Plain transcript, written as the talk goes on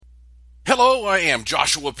Hello, I am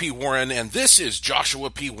Joshua P. Warren, and this is Joshua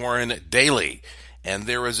P. Warren Daily. And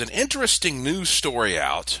there is an interesting news story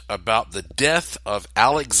out about the death of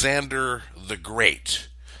Alexander the Great.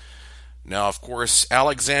 Now, of course,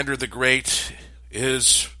 Alexander the Great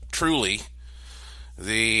is truly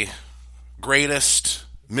the greatest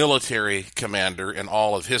military commander in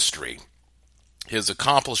all of history. His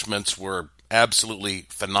accomplishments were absolutely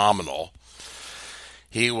phenomenal.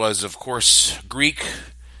 He was, of course, Greek,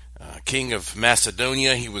 king of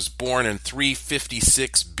Macedonia. He was born in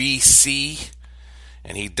 356 BC,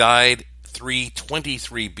 and he died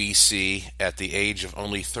 323 BC at the age of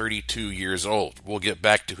only 32 years old. We'll get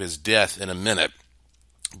back to his death in a minute.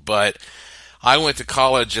 But I went to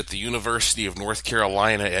college at the University of North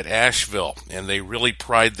Carolina at Asheville, and they really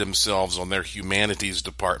pride themselves on their humanities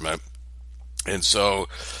department. And so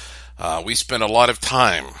we spent a lot of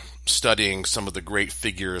time studying some of the great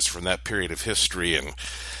figures from that period of history. And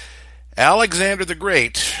Alexander the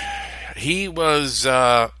Great, he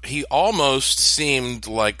almost seemed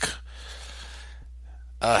like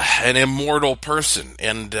an immortal person.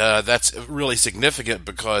 And that's really significant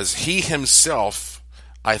because he himself,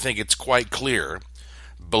 I think it's quite clear,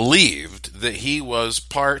 believed that he was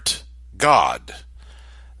part God,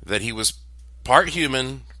 that he was part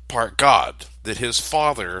human, part God, that his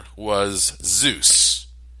father was Zeus.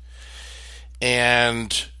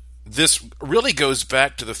 And this really goes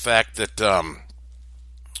back to the fact that,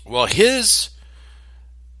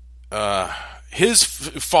 his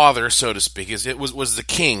father, so to speak, was the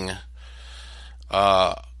king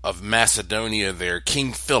of Macedonia there,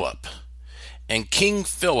 King Philip. And King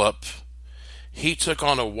Philip, he took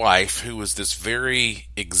on a wife who was this very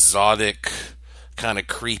exotic, kind of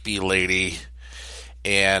creepy lady,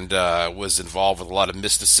 and was involved with a lot of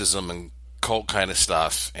mysticism and cult kind of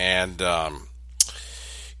stuff, and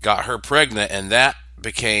got her pregnant, and that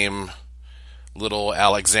became little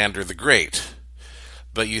Alexander the Great.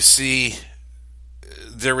 But you see,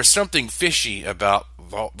 there was something fishy about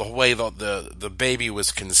the way the baby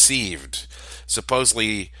was conceived.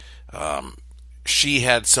 Supposedly, she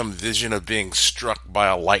had some vision of being struck by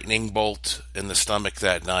a lightning bolt in the stomach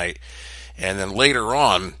that night, and then later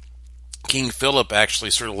on, King Philip actually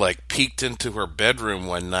sort of like peeked into her bedroom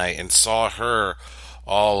one night and saw her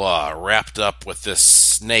all wrapped up with this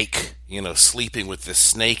snake, sleeping with this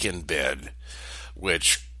snake in bed,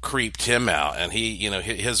 which creeped him out. And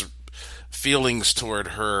his feelings toward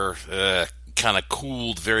her kind of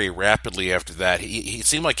cooled very rapidly after that. He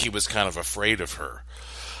seemed like he was kind of afraid of her.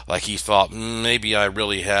 Like he thought, maybe I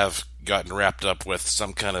really have gotten wrapped up with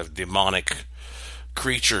some kind of demonic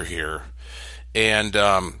creature here. And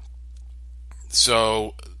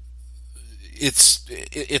so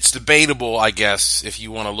it's debatable, I guess, if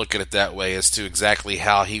you want to look at it that way, as to exactly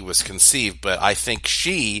how he was conceived. But I think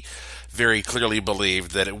she very clearly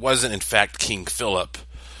believed that it wasn't, in fact, King Philip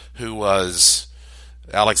who was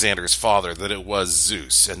Alexander's father, that it was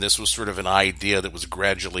Zeus. And this was sort of an idea that was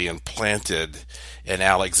gradually implanted in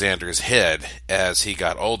Alexander's head as he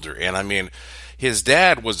got older. And I mean, his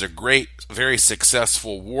dad was a great, very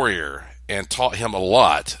successful warrior and taught him a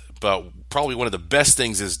lot. But probably one of the best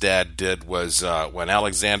things his dad did was when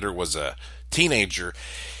Alexander was a teenager,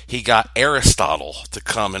 he got Aristotle to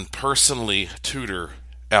come and personally tutor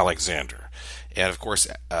Alexander. And of course,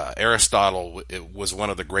 Aristotle was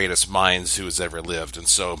one of the greatest minds who has ever lived. And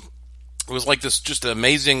so it was like this just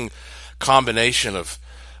amazing combination of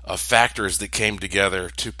factors that came together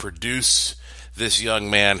to produce this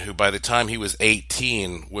young man who, by the time he was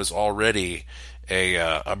 18, was already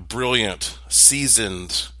a brilliant,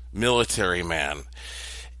 seasoned military man.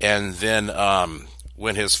 And then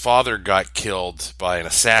when his father got killed by an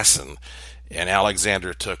assassin and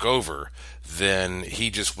Alexander took over, then he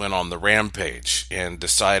just went on the rampage and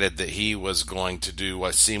decided that he was going to do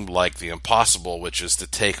what seemed like the impossible, which is to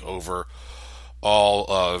take over all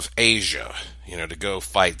of Asia, to go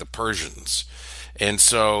fight the Persians. And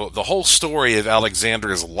so the whole story of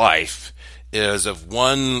Alexander's life is of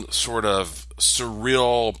one sort of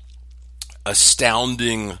surreal,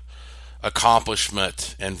 astounding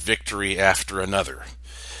accomplishment and victory after another.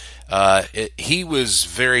 He was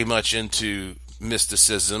very much into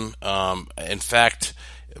mysticism. In fact,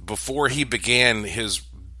 before he began his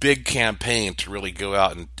big campaign to really go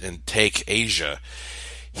out and take Asia,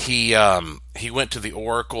 he went to the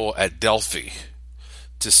oracle at Delphi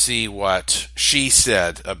to see what she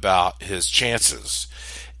said about his chances.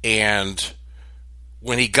 And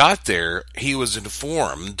when he got there, he was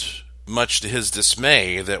informed, much to his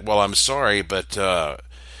dismay, that, well, I'm sorry, but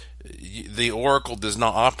the oracle does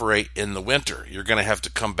not operate in the winter. You're going to have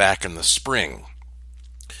to come back in the spring.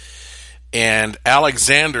 And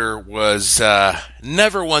Alexander was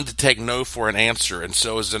never one to take no for an answer. And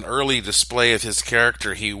so as an early display of his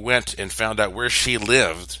character, he went and found out where she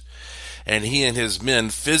lived. And he and his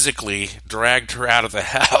men physically dragged her out of the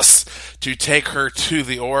house to take her to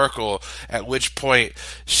the oracle, at which point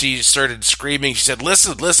she started screaming. She said,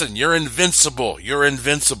 listen, you're invincible. You're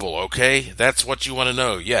invincible, okay? That's what you want to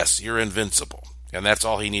know. Yes, you're invincible. And that's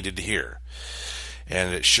all he needed to hear.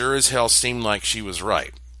 And it sure as hell seemed like she was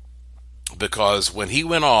right. Because when he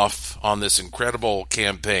went off on this incredible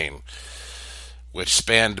campaign, which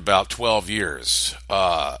spanned about 12 years,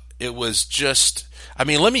 it was just...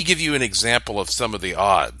 let me give you an example of some of the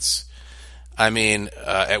odds.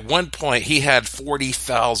 At one point, he had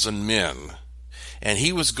 40,000 men, and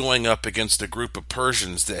he was going up against a group of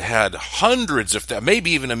Persians that had hundreds of that,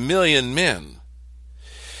 maybe even 1 million men.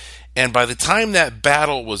 And by the time that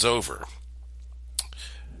battle was over,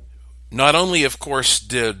 not only, of course,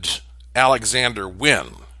 did Alexander win,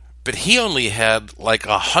 but he only had like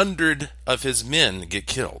 100 of his men get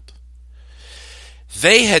killed.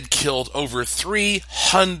 They had killed over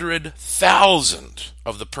 300,000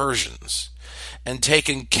 of the Persians and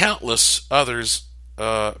taken countless others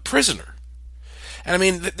prisoner.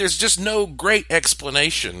 And there's just no great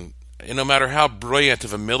explanation, no matter how brilliant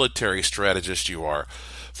of a military strategist you are,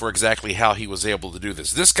 for exactly how he was able to do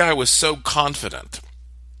this. This guy was so confident.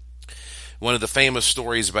 One of the famous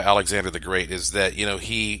stories about Alexander the Great is that,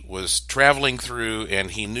 he was traveling through and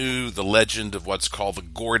he knew the legend of what's called the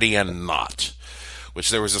Gordian Knot, which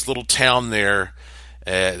there was this little town there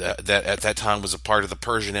that at that time was a part of the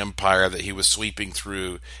Persian Empire that he was sweeping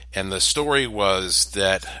through. And the story was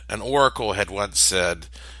that an oracle had once said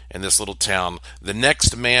in this little town, the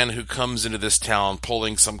next man who comes into this town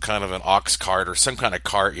pulling some kind of an ox cart or some kind of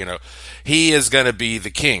cart, he is going to be the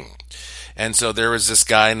king. And so there was this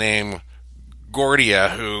guy named Gordia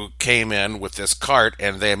who came in with this cart,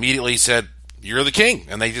 and they immediately said, "You're the king,"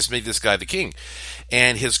 and they just made this guy the king.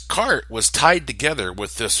 And his cart was tied together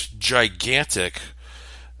with this gigantic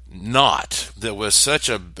knot that was such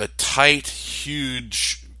a tight,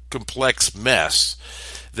 huge, complex mess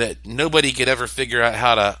that nobody could ever figure out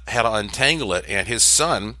how to untangle it. And his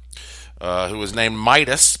son, who was named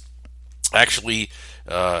Midas, actually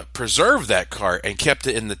preserved that cart and kept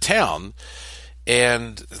it in the town.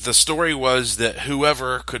 And the story was that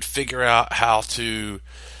whoever could figure out how to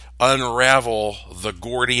unravel the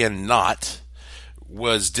Gordian knot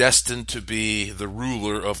was destined to be the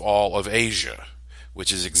ruler of all of Asia,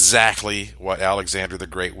 which is exactly what Alexander the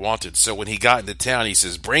Great wanted. So when he got into town, he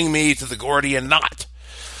says, "Bring me to the Gordian knot."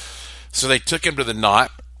 So they took him to the knot.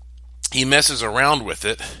 He messes around with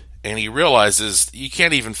it, and he realizes you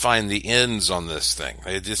can't even find the ends on this thing.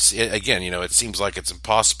 It seems like it's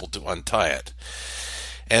impossible to untie it.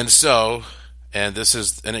 And this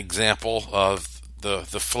is an example of the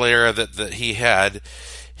flair that he had.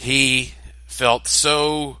 He felt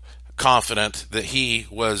so confident that he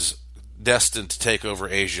was destined to take over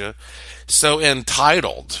Asia, so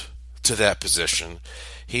entitled to that position,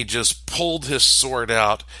 he just pulled his sword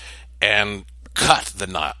out and cut the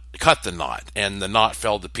knot, and the knot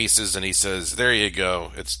fell to pieces, and he says, "There you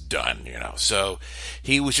go, it's done," So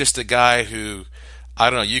he was just a guy who, I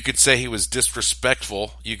don't know, you could say he was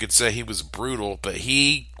disrespectful, you could say he was brutal, but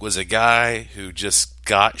he was a guy who just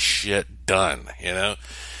got shit done,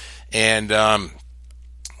 And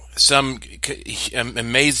some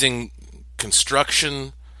amazing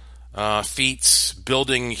construction feats,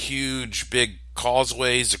 building huge, big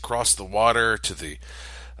causeways across the water to the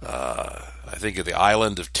I think of the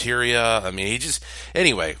island of Tyria.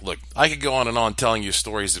 Anyway, look, I could go on and on telling you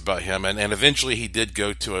stories about him, and eventually he did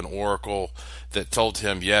go to an oracle that told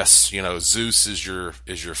him, yes, Zeus is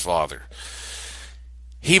your father.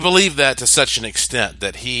 He believed that to such an extent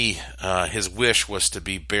that his wish was to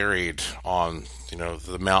be buried on,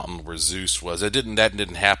 the mountain where Zeus was. That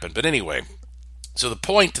didn't happen. But anyway, so the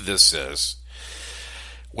point to this is,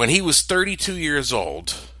 when he was 32 years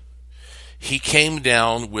old, he came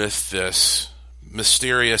down with this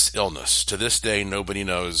mysterious illness. To this day, nobody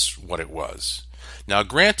knows what it was. Now,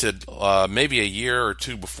 granted, maybe a year or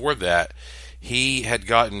two before that, he had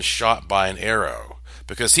gotten shot by an arrow,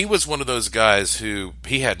 because he was one of those guys who,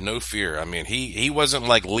 he had no fear. He wasn't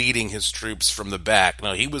like leading his troops from the back.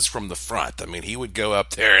 No, he was from the front. He would go up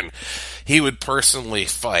there and he would personally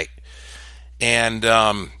fight. And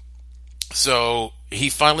so he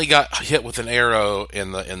finally got hit with an arrow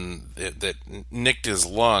that nicked his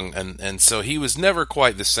lung, and so he was never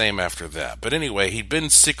quite the same after that. But anyway, he'd been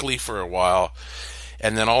sickly for a while,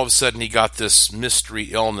 and then all of a sudden he got this mystery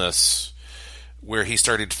illness where he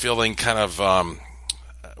started feeling kind of,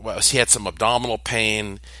 he had some abdominal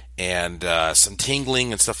pain, and some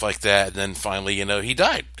tingling and stuff like that. And then finally, he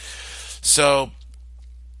died. So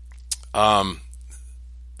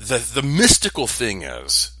the mystical thing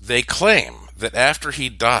is, they claim that after he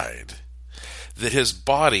died, that his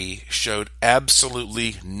body showed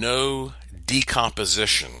absolutely no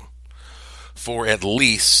decomposition for at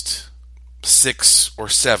least 6 or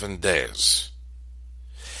 7 days.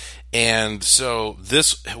 And so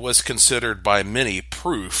this was considered by many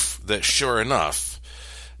proof that, sure enough,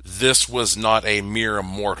 this was not a mere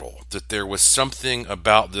mortal, that there was something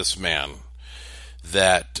about this man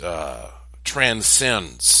that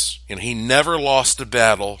transcends. He never lost a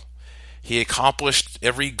battle. He accomplished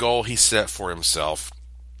every goal he set for himself,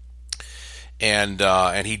 and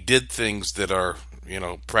he did things that are,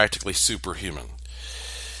 practically superhuman.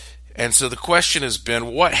 And so the question has been,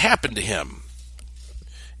 what happened to him?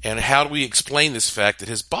 And how do we explain this fact that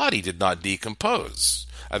his body did not decompose?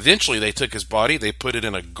 Eventually, they took his body, they put it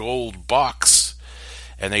in a gold box,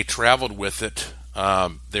 and they traveled with it.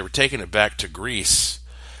 They were taking it back to Greece,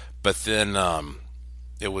 but then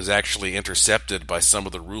it was actually intercepted by some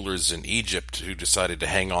of the rulers in Egypt who decided to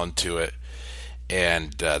hang on to it.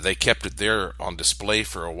 And they kept it there on display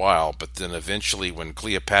for a while, but then eventually when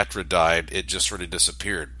Cleopatra died, it just sort of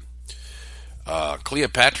disappeared.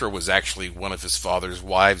 Cleopatra was actually one of his father's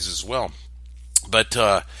wives as well. But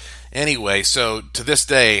anyway, so to this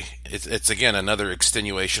day, it's again another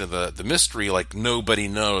extenuation of the mystery. Like, nobody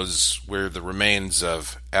knows where the remains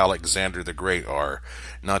of Alexander the Great are,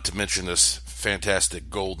 not to mention this fantastic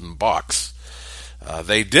golden box.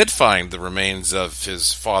 They did find the remains of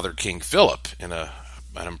his father, King Philip, in an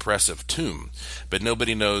impressive tomb, but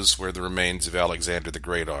nobody knows where the remains of Alexander the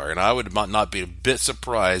Great are. And I would not be a bit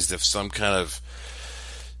surprised if some kind of,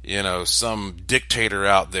 some dictator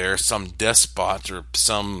out there, some despot, or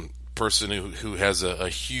some person who has a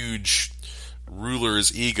huge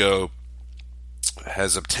ruler's ego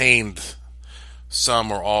has obtained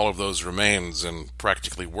some or all of those remains and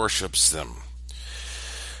practically worships them.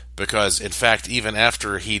 Because, in fact, even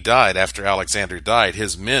after he died, after Alexander died,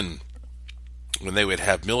 his men, when they would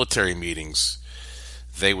have military meetings,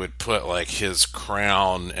 they would put like his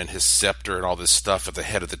crown and his scepter and all this stuff at the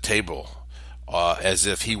head of the table, as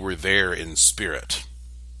if he were there in spirit.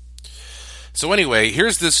 So anyway,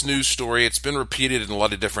 here's this news story. It's been repeated in a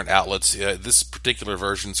lot of different outlets. This particular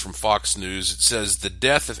version is from Fox News. It says, the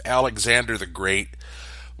death of Alexander the Great,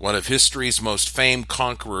 one of history's most famed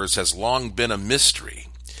conquerors, has long been a mystery,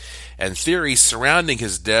 and theories surrounding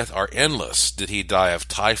his death are endless. Did he die of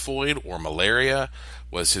typhoid or malaria?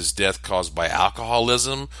 Was his death caused by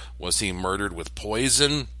alcoholism? Was he murdered with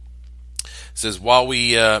poison? It says, while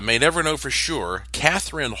we may never know for sure,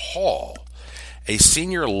 Catherine Hall, a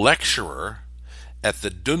senior lecturer at the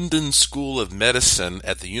Dunedin School of Medicine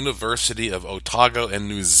at the University of Otago in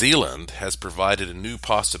New Zealand, has provided a new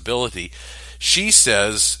possibility. She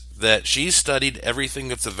says that she's studied everything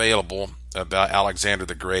that's available about Alexander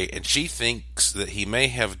the Great, and she thinks that he may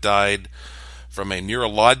have died from a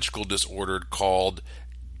neurological disorder called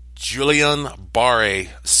Guillain-Barré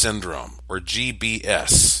syndrome, or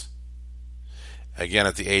GBS, again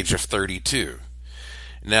at the age of 32.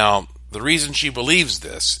 Now, the reason she believes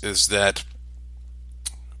this is that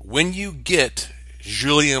when you get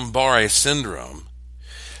Guillain-Barré syndrome,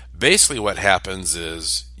 basically what happens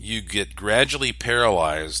is you get gradually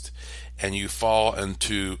paralyzed and you fall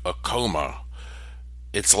into a coma.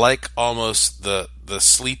 It's like almost the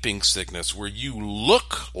sleeping sickness, where you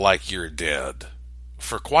look like you're dead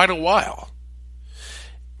for quite a while,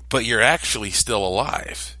 but you're actually still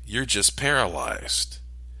alive. You're just paralyzed.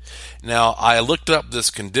 Now, I looked up this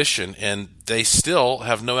condition, and they still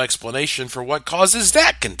have no explanation for what causes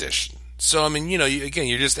that condition. So, I mean,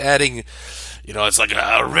 you're just adding, it's like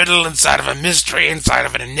a riddle inside of a mystery, inside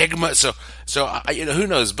of an enigma. So who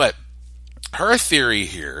knows? But her theory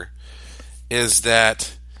here is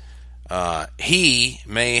that he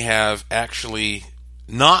may have actually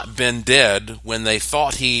not been dead when they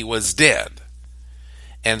thought he was dead.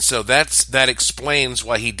 And so that explains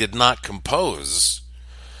why he did not compose,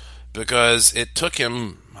 because it took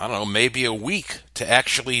him, maybe a week to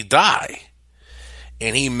actually die.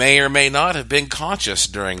 And he may or may not have been conscious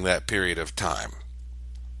during that period of time.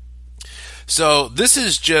 So this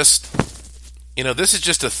is just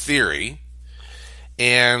a theory,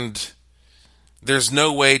 and there's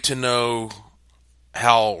no way to know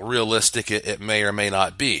how realistic it may or may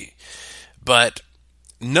not be. But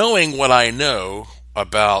knowing what I know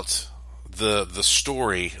about the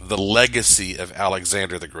story, the legacy of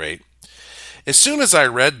Alexander the Great, as soon as I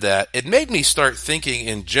read that, it made me start thinking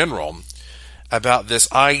in general about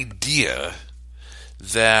this idea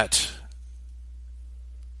that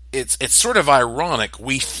it's sort of ironic.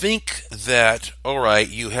 We think that, all right,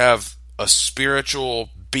 you have a spiritual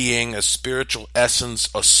being, a spiritual essence,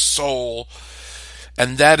 a soul,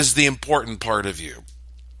 and that is the important part of you.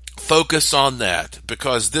 Focus on that,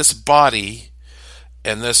 because this body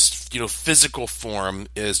and this, physical form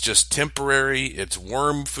is just temporary. It's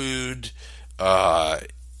worm food,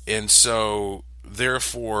 and so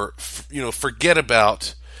therefore, forget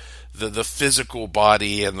about the physical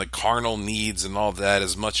body and the carnal needs and all that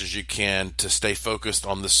as much as you can to stay focused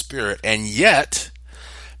on the spirit. And yet,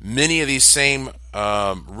 many of these same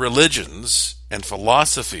religions and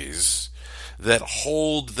philosophies that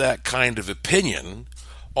hold that kind of opinion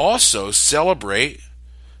also celebrate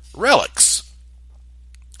relics,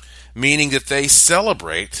 meaning that they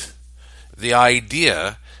celebrate the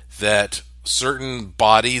idea that certain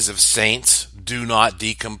bodies of saints do not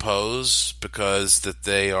decompose because that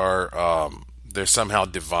they are they're somehow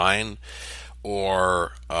divine,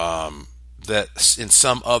 or that in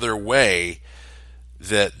some other way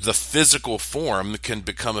that the physical form can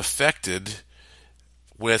become affected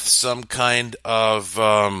with some kind of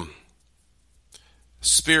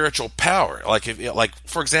spiritual power. Like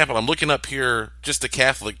for example, I'm looking up here just the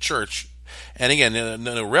Catholic Church, and again,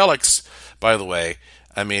 no relics. By the way,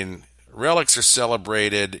 I mean, relics are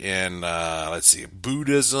celebrated in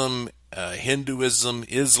Buddhism, Hinduism,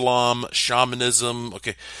 Islam, shamanism.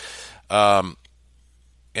 Okay, and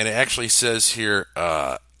it actually says here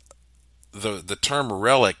the term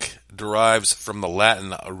relic derives from the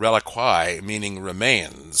Latin reliqui, meaning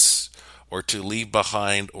remains, or to leave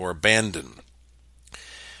behind or abandon.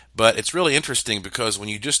 But it's really interesting because when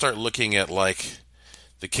you just start looking at like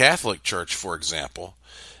the Catholic Church, for example,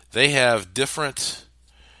 they have different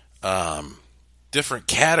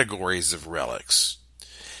categories of relics.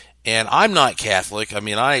 And I'm not Catholic. I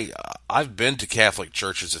mean, I've been to Catholic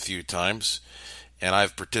churches a few times, and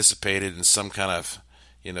I've participated in some kind of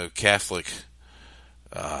Catholic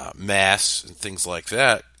mass and things like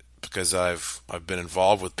that, because I've been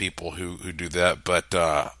involved with people who do that. But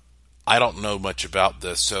I don't know much about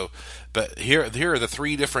this. But here are the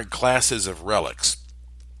three different classes of relics.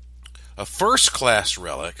 A first class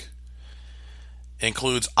relic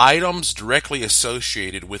includes items directly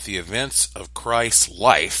associated with the events of Christ's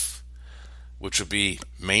life, which would be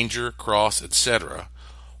manger, cross, etc.,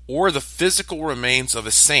 or the physical remains of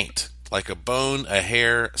a saint, like a bone, a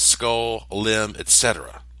hair, skull, a limb,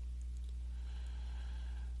 etc.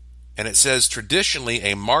 And it says, traditionally,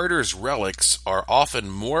 a martyr's relics are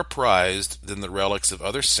often more prized than the relics of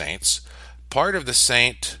other saints. Part of the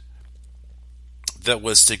saint that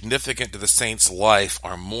was significant to the saint's life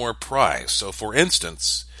are more prized. So, for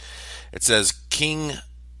instance, it says King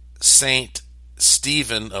Saint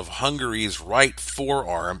Stephen of Hungary's right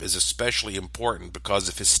forearm is especially important because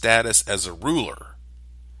of his status as a ruler.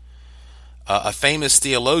 A famous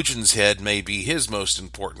theologian's head may be his most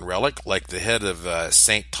important relic, like the head of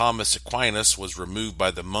St. Thomas Aquinas was removed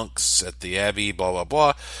by the monks at the abbey, blah, blah,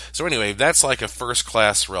 blah. So anyway, that's like a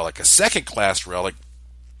first-class relic. A second-class relic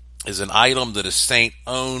is an item that a saint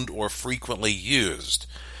owned or frequently used.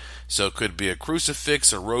 So it could be a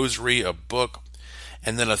crucifix, a rosary, a book.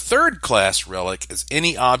 And then a third-class relic is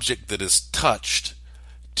any object that is touched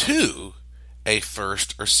to a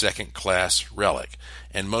first or second-class relic.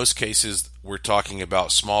 In most cases, we're talking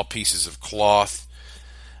about small pieces of cloth.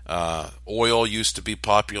 Oil used to be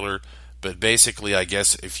popular, but basically, I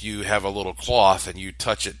guess if you have a little cloth and you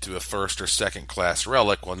touch it to a first or second-class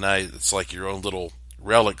relic, well, now it's like your own little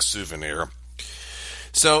relic souvenir.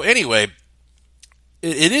 So anyway,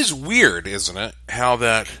 it is weird, isn't it, how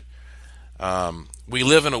that we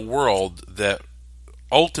live in a world that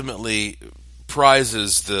ultimately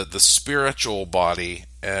prizes the spiritual body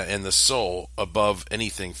and the soul above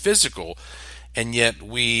anything physical, and yet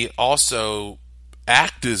we also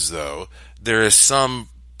act as though there is some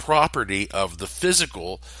property of the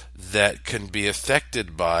physical that can be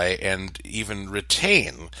affected by and even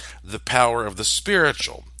retain the power of the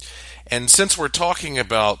spiritual. And since we're talking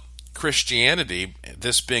about Christianity,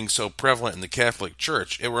 this being so prevalent in the Catholic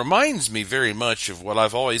Church, it reminds me very much of what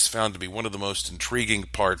I've always found to be one of the most intriguing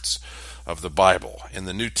parts of the Bible in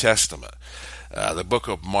the New Testament, the book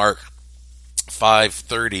of Mark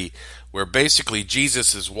 5:30, where basically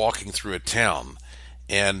Jesus is walking through a town,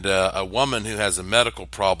 and a woman who has a medical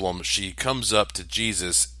problem, she comes up to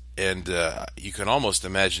Jesus, and you can almost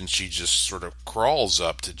imagine she just sort of crawls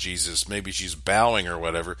up to Jesus. Maybe she's bowing or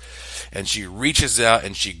whatever, and she reaches out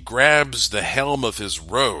and she grabs the hem of his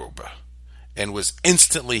robe and was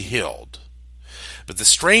instantly healed. But the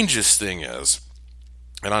strangest thing is,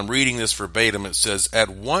 and I'm reading this verbatim, it says, "At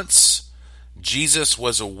once Jesus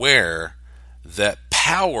was aware that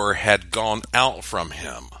power had gone out from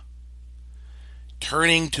him.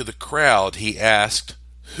 Turning to the crowd, he asked,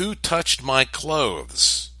 "Who touched my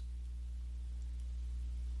clothes?"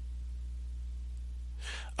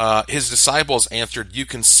 His disciples answered, "You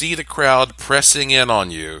can see the crowd pressing in on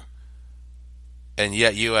you, and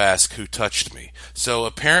yet you ask, 'Who touched me?'" So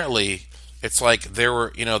apparently, it's like there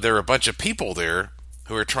were a bunch of people there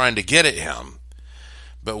who were trying to get at him,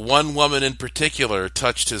 but one woman in particular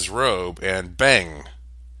touched his robe, and bang,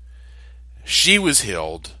 she was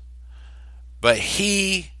healed. But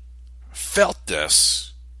he felt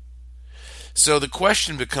this. So the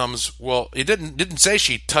question becomes, well, it didn't say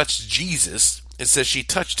she touched Jesus. It says she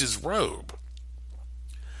touched his robe.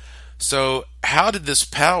 So how did this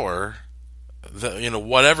power,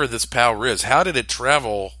 whatever this power is, how did it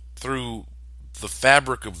travel through the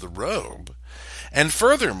fabric of the robe? And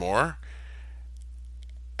furthermore,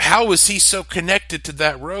 how was he so connected to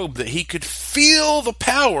that robe that he could feel the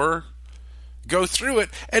power go through it?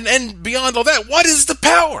 And beyond all that, what is the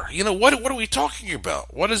power? What are we talking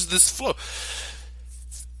about? What is this flow?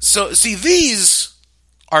 So, see, these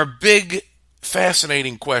are big,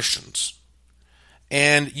 fascinating questions.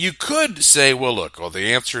 And you could say, well, look,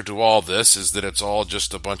 the answer to all this is that it's all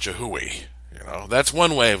just a bunch of hooey. That's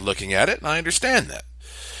one way of looking at it, and I understand that.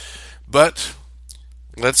 But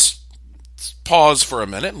let's pause for a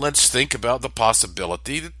minute and let's think about the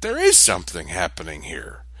possibility that there is something happening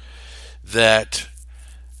here. That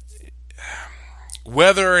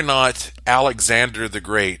whether or not Alexander the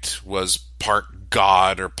Great was part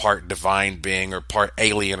God or part divine being or part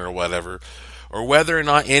alien or whatever, or whether or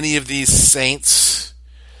not any of these saints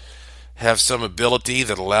have some ability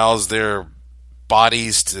that allows their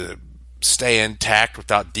bodies to stay intact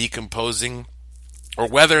without decomposing, or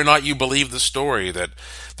whether or not you believe the story that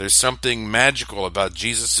there's something magical about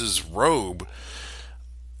Jesus's robe,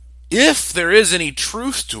 if there is any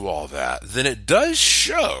truth to all that, then it does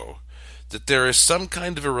show that there is some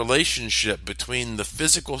kind of a relationship between the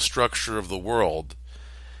physical structure of the world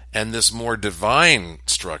and this more divine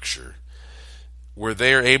structure, where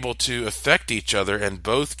they are able to affect each other and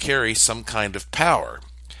both carry some kind of power.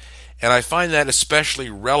 And I find that especially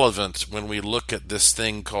relevant when we look at this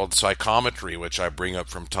thing called psychometry, which I bring up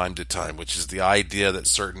from time to time, which is the idea that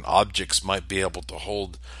certain objects might be able to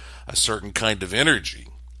hold a certain kind of energy.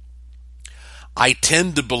 I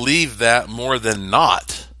tend to believe that more than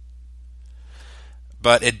not.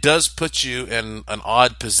 But it does put you in an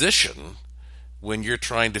odd position when you're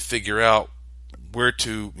trying to figure out where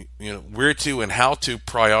to and how to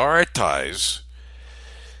prioritize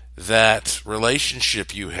that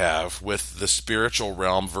relationship you have with the spiritual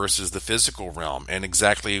realm versus the physical realm, and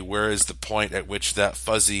exactly where is the point at which that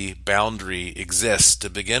fuzzy boundary exists to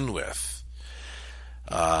begin with.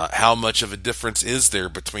 How much of a difference is there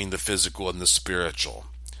between the physical and the spiritual?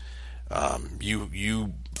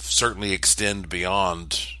 You certainly extend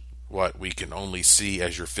beyond what we can only see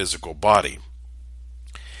as your physical body.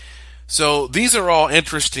 So these are all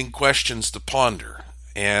interesting questions to ponder.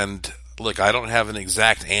 And look, I don't have an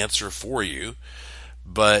exact answer for you,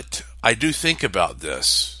 but I do think about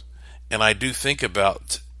this. And I do think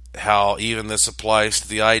about how even this applies to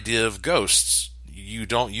the idea of ghosts. You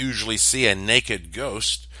don't usually see a naked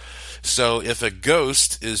ghost. So if a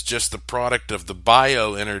ghost is just the product of the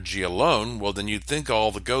bioenergy alone, well, then you'd think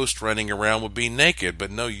all the ghosts running around would be naked,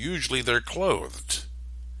 but no, usually they're clothed.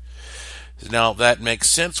 Now, that makes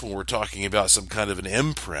sense when we're talking about some kind of an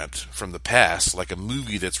imprint from the past, like a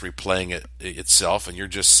movie that's replaying itself, and you're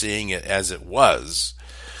just seeing it as it was.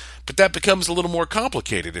 But that becomes a little more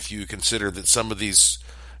complicated if you consider that some of these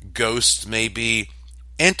ghosts may be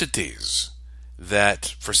entities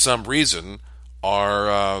that, for some reason,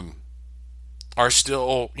 are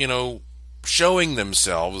still, showing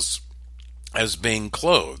themselves as being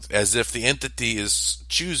clothed, as if the entity is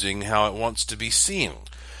choosing how it wants to be seen.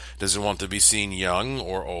 Does it want to be seen young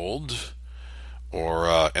or old,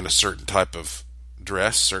 or in a certain type of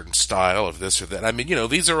dress, certain style of this or that? I mean,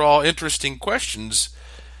 these are all interesting questions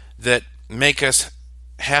that make us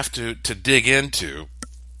have to dig into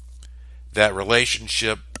that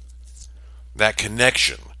relationship, that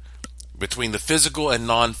connection between the physical and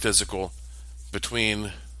non-physical,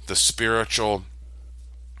 between the spiritual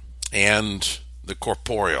and the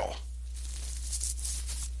corporeal.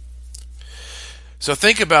 So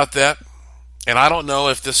think about that, and I don't know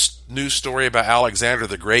if this news story about Alexander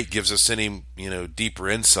the Great gives us any, deeper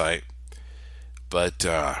insight, but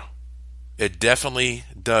it definitely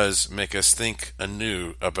does make us think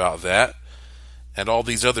anew about that and all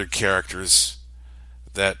these other characters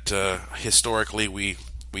that historically we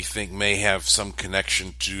think may have some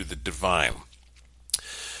connection to the divine.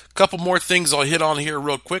 A couple more things I'll hit on here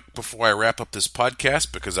real quick before I wrap up this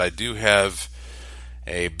podcast, because I do have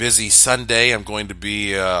a busy Sunday. I'm going to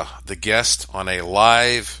be the guest on a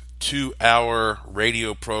live 2-hour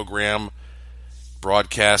radio program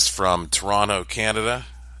broadcast from Toronto, Canada.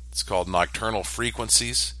 It's called Nocturnal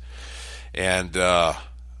Frequencies. And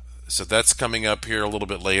so that's coming up here a little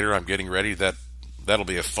bit later. I'm getting ready. That'll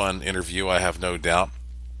be a fun interview, I have no doubt.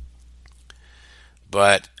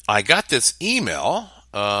 But I got this email.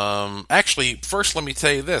 Actually, first let me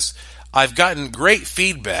tell you this. I've gotten great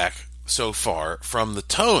feedback so far from the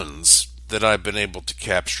tones that I've been able to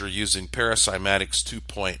capture using Paracymatics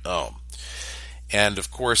 2.0. And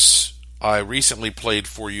of course, I recently played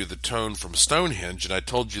for you the tone from Stonehenge, and I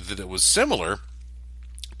told you that it was similar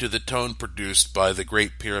to the tone produced by the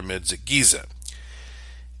Great Pyramids at Giza.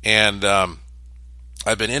 And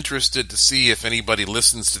I've been interested to see if anybody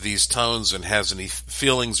listens to these tones and has any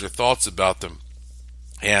feelings or thoughts about them.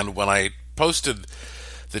 And when I posted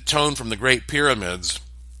the tone from the Great Pyramids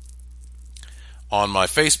on my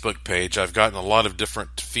Facebook page, I've gotten a lot of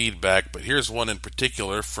different feedback, but here's one in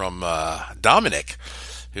particular from Dominic,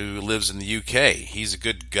 who lives in the UK. He's a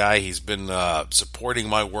good guy. He's been supporting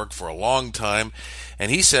my work for a long time.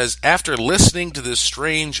 And he says, after listening to this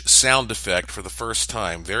strange sound effect for the first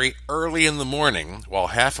time, very early in the morning, while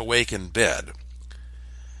half awake in bed,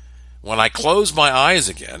 when I closed my eyes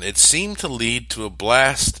again, it seemed to lead to a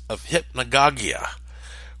blast of hypnagogia,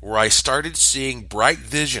 where I started seeing bright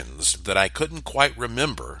visions that I couldn't quite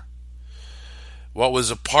remember what was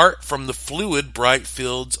apart from the fluid bright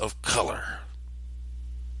fields of color.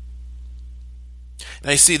 Now,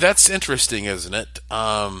 you see, that's interesting, isn't it?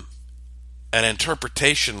 An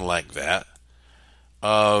interpretation like that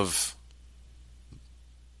of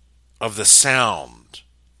the sound,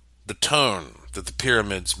 the tone that the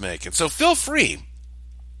pyramids make. And so feel free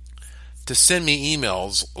to send me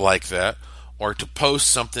emails like that, or to post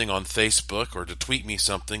something on Facebook, or to tweet me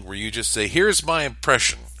something where you just say, here's my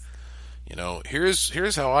impression.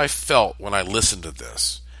 Here's how I felt when I listened to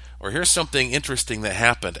this. Or here's something interesting that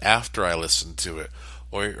happened after I listened to it.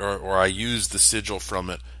 Or I used the sigil from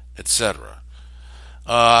it, etc.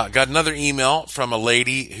 Got another email from a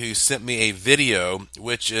lady who sent me a video,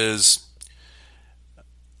 which is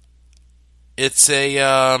it's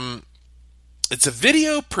a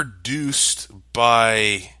video produced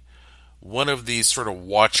by one of these sort of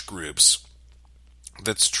watch groups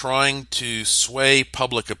that's trying to sway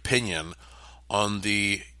public opinion on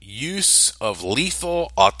the use of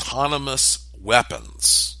lethal autonomous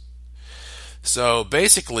weapons. So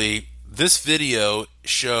basically, this video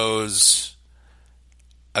shows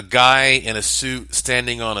a guy in a suit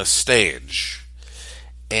standing on a stage,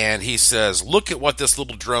 and he says, look at what this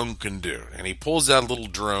little drone can do. And he pulls out a little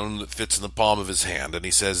drone that fits in the palm of his hand, and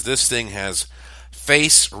he says, this thing has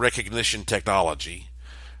face recognition technology,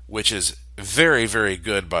 which is very, very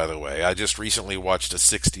good, by the way. I just recently watched a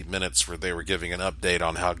 60 Minutes where they were giving an update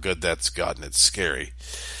on how good that's gotten. It's scary.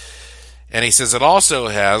 And he says it also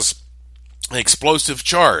has an explosive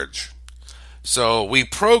charge. So we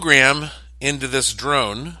program into this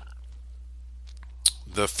drone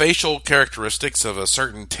the facial characteristics of a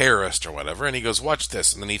certain terrorist or whatever, and he goes, watch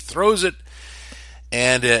this. And then he throws it,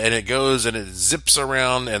 and it goes and it zips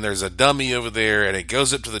around, and there's a dummy over there, and it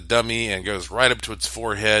goes up to the dummy and goes right up to its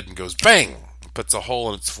forehead and goes bang, puts a hole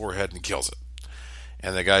in its forehead and kills it.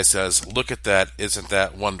 And the guy says, look at that, isn't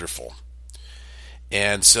that wonderful?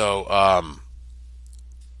 And so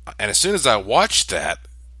and as soon as I watched that,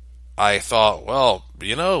 I thought, well,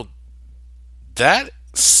 that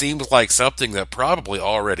seems like something that probably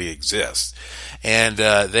already exists. And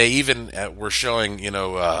they even were showing,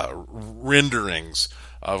 renderings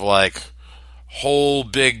of like whole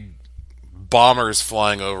big bombers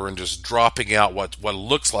flying over and just dropping out what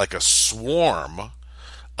looks like a swarm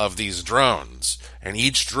of these drones. And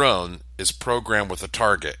each drone is programmed with a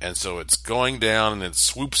target. And so it's going down and it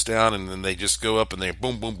swoops down, and then they just go up and they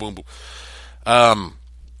boom, boom, boom, boom.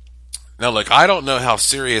 Now, look, I don't know how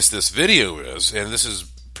serious this video is, and this is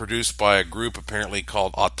produced by a group apparently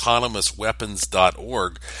called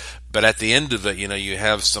autonomousweapons.org. But at the end of it, you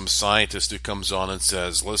have some scientist who comes on and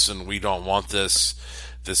says, listen, we don't want this.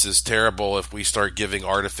 This is terrible. If we start giving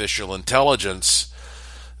artificial intelligence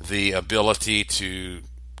the ability to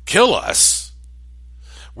kill us,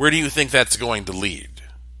 where do you think that's going to lead?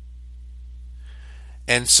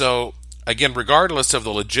 And so, again, regardless of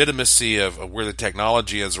the legitimacy of where the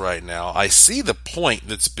technology is right now, I see the point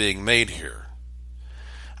that's being made here.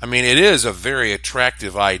 I mean, it is a very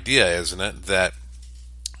attractive idea, isn't it, that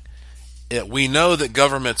we know that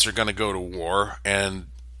governments are going to go to war, and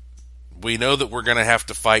We know that we're going to have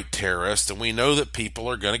to fight terrorists, and we know that people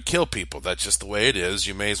are going to kill people. That's just the way it is.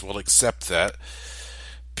 You may as well accept that.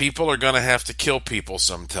 People are going to have to kill people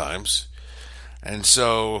sometimes. And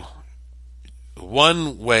so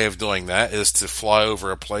one way of doing that is to fly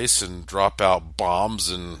over a place and drop out bombs.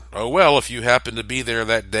 And, oh, well, if you happen to be there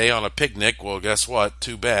that day on a picnic, well, guess what?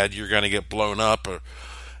 Too bad. You're going to get blown up,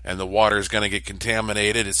 and the water is going to get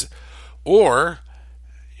contaminated. Or,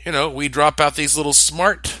 we drop out these little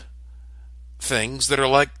smart things that are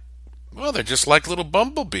like, well, they're just like little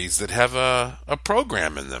bumblebees that have a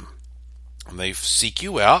program in them. And they seek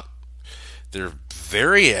you out. They're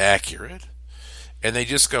very accurate. And they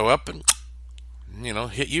just go up and,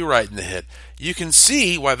 hit you right in the head. You can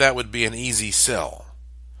see why that would be an easy sell.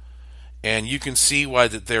 And you can see why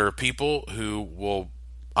that there are people who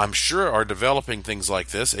I'm sure, are developing things like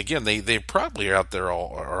this. Again, they probably are out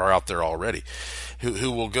there already.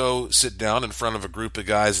 Who will go sit down in front of a group of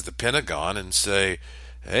guys at the Pentagon and say,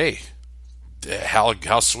 hey,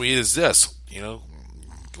 how sweet is this?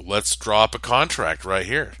 Let's draw up a contract right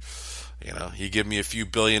here. You give me a few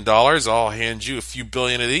 $1 billion, I'll hand you a few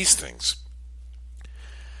billion of these things.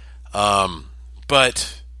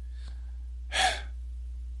 But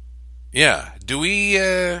yeah, do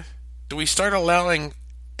we start allowing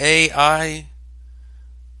AI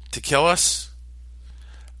to kill us?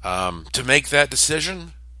 To make that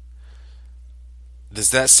decision?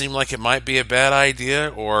 Does that seem like it might be a bad idea,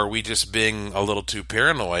 or are we just being a little too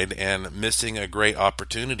paranoid and missing a great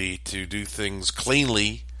opportunity to do things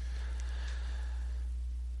cleanly?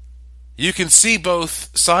 You can see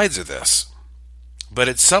both sides of this, but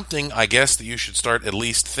it's something, I guess, that you should start at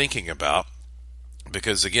least thinking about,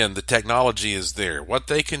 because, again, the technology is there. What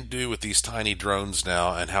they can do with these tiny drones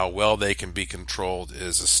now and how well they can be controlled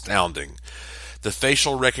is astounding. The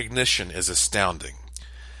facial recognition is astounding.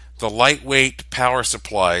 The lightweight power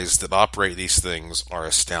supplies that operate these things are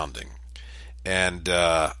astounding. And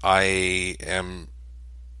I am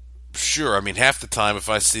sure, half the time if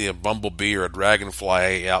I see a bumblebee or a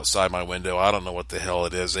dragonfly outside my window, I don't know what the hell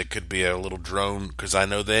it is. It could be a little drone because I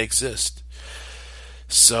know they exist.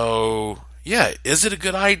 So, yeah, is it a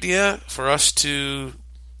good idea for us to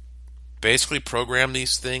basically program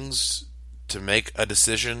these things to make a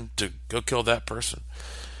decision to go kill that person?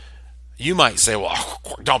 You might say, well,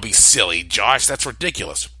 don't be silly, Josh. That's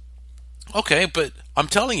ridiculous. Okay, but I'm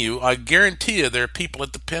telling you, I guarantee you there are people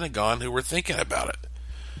at the Pentagon who were thinking about it.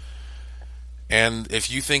 And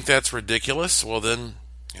if you think that's ridiculous, well then,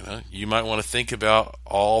 you might want to think about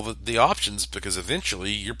all the options, because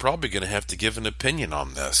eventually you're probably going to have to give an opinion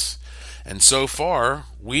on this. And so far,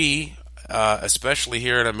 we, especially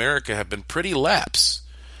here in America, have been pretty lax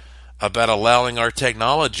about allowing our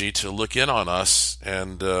technology to look in on us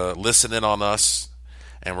and listen in on us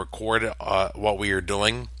and record what we are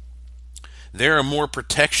doing. There are more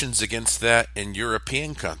protections against that in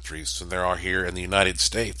European countries than there are here in the United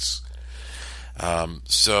States.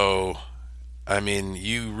 So,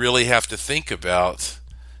 you really have to think about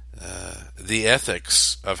the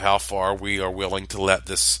ethics of how far we are willing to let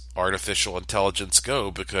this artificial intelligence go,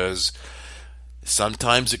 because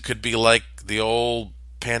sometimes it could be like the old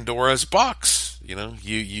Pandora's box.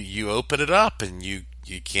 You open it up and you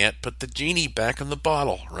can't put the genie back in the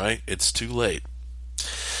bottle, right? It's too late.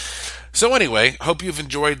 So anyway, hope you've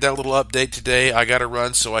enjoyed that little update today. I got to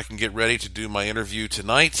run so I can get ready to do my interview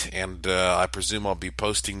tonight, and I presume I'll be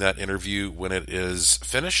posting that interview when it is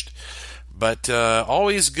finished. But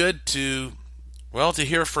always good to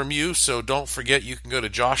hear from you, so don't forget you can go to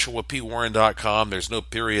joshuapwarren.com. There's no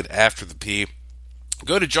period after the P.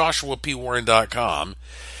 Go to joshuapwarren.com,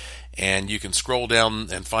 and you can scroll down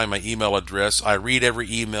and find my email address. I read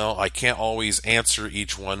every email. I can't always answer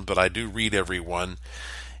each one, but I do read every one.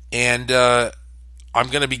 And I'm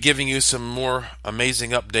going to be giving you some more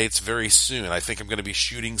amazing updates very soon. I think I'm going to be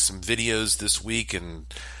shooting some videos this week, and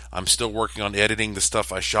I'm still working on editing the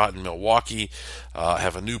stuff I shot in Milwaukee. I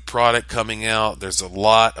have a new product coming out. There's a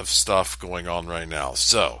lot of stuff going on right now.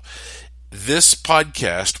 So this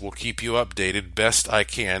podcast will keep you updated best I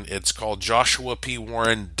can. It's called Joshua P.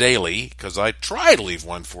 Warren Daily, because I try to leave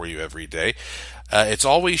one for you every day. It's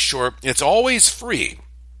always short. It's always free.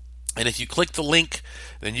 And if you click the link,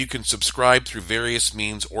 then you can subscribe through various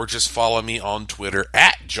means, or just follow me on Twitter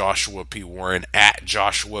at Joshua P. Warren, at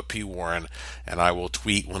Joshua P. Warren, and I will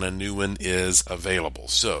tweet when a new one is available.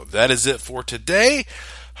 So that is it for today.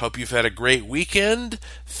 Hope you've had a great weekend.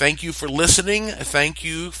 Thank you for listening. Thank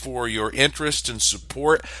you for your interest and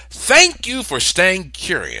support. Thank you for staying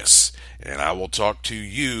curious. And I will talk to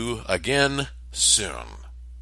you again soon.